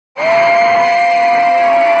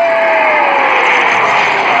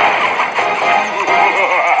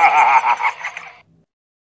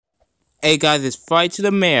Hey guys, it's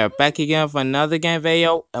Frightmare back again for another game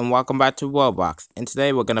video, and welcome back to Roblox. And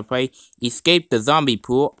today we're gonna play Escape the Zombie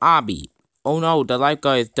Pool, Obby. Oh no, the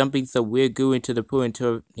lifeguard is dumping some weird goo into the pool and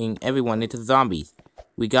turning everyone into zombies.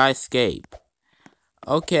 We gotta escape.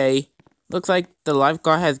 Okay, looks like the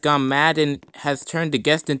lifeguard has gone mad and has turned the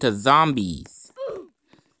guests into zombies.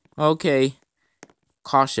 Okay,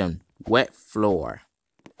 caution, wet floor.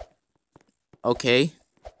 Okay.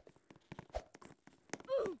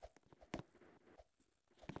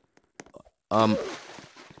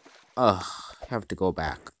 Have to go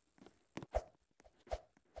back.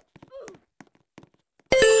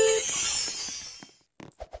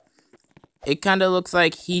 It kinda looks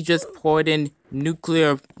like he just poured in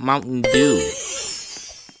nuclear Mountain Dew.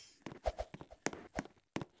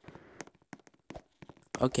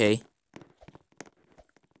 Okay.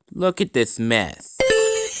 Look at this mess.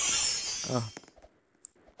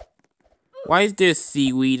 Why is there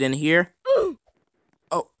seaweed in here?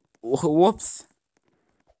 Oh, whoops.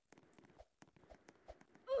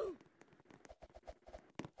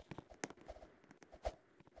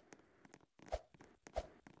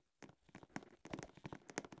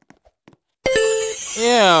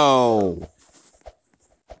 Ew.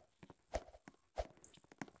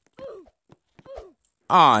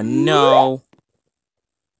 Oh no.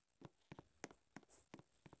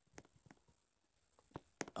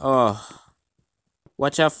 Oh.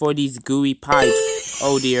 Watch out for these gooey pipes.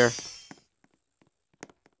 Oh dear.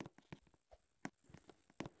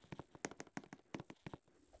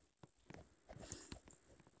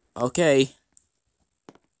 Okay.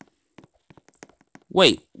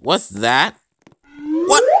 Wait, what's that?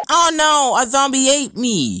 What? Oh no, a zombie ate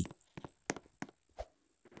me!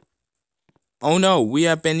 Oh no, we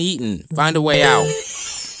have been eaten. Find a way out.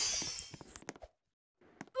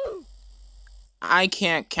 I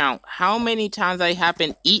can't count how many times I have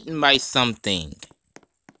been eaten by something.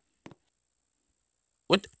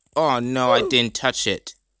 What? Oh no, I didn't touch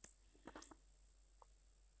it.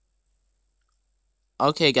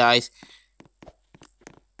 Okay, guys.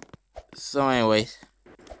 So anyways.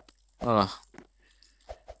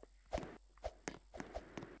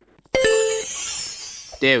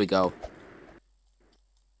 There we go.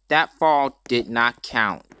 That fall did not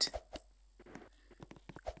count.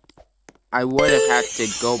 I would have had to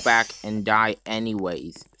go back and die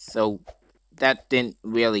anyways, so that didn't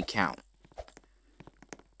really count.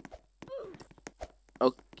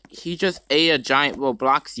 Oh, he just ate a giant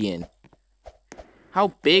Robloxian.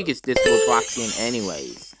 How big is this Robloxian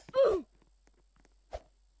anyways?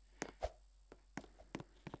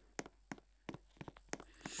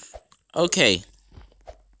 Okay.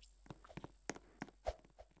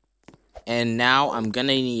 And now I'm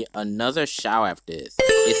gonna need another shower after this.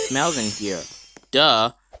 It smells in here.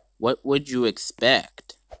 Duh. What would you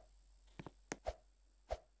expect?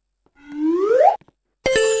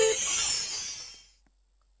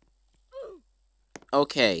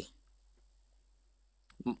 Okay.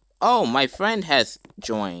 Oh, my friend has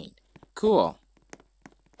joined. Cool.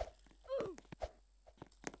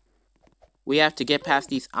 We have to get past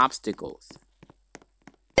these obstacles.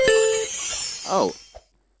 Oh.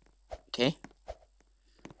 Okay.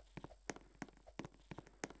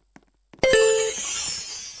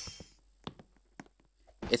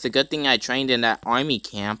 It's a good thing I trained in that army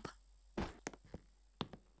camp.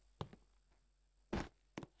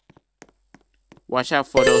 Watch out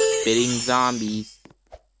for those spitting zombies.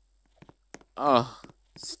 Ugh.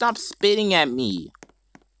 Stop spitting at me.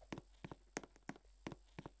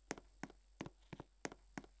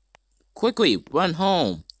 Quickly, run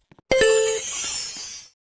home.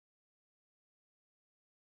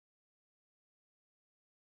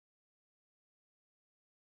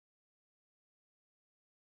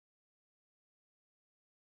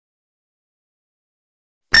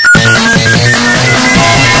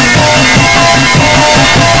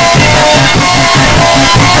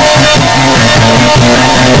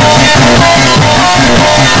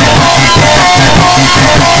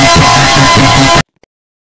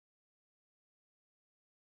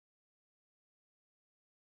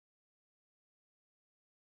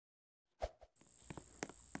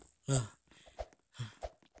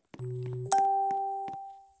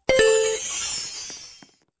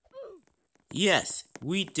 Yes,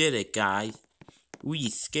 we did it, guys. We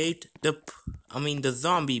escaped the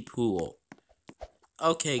zombie pool.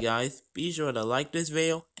 Okay, guys, be sure to like this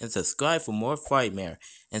video and subscribe for more Frightmare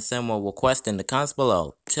and send more requests in the comments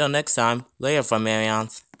below. Till next time, later,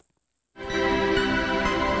 Frightmarians.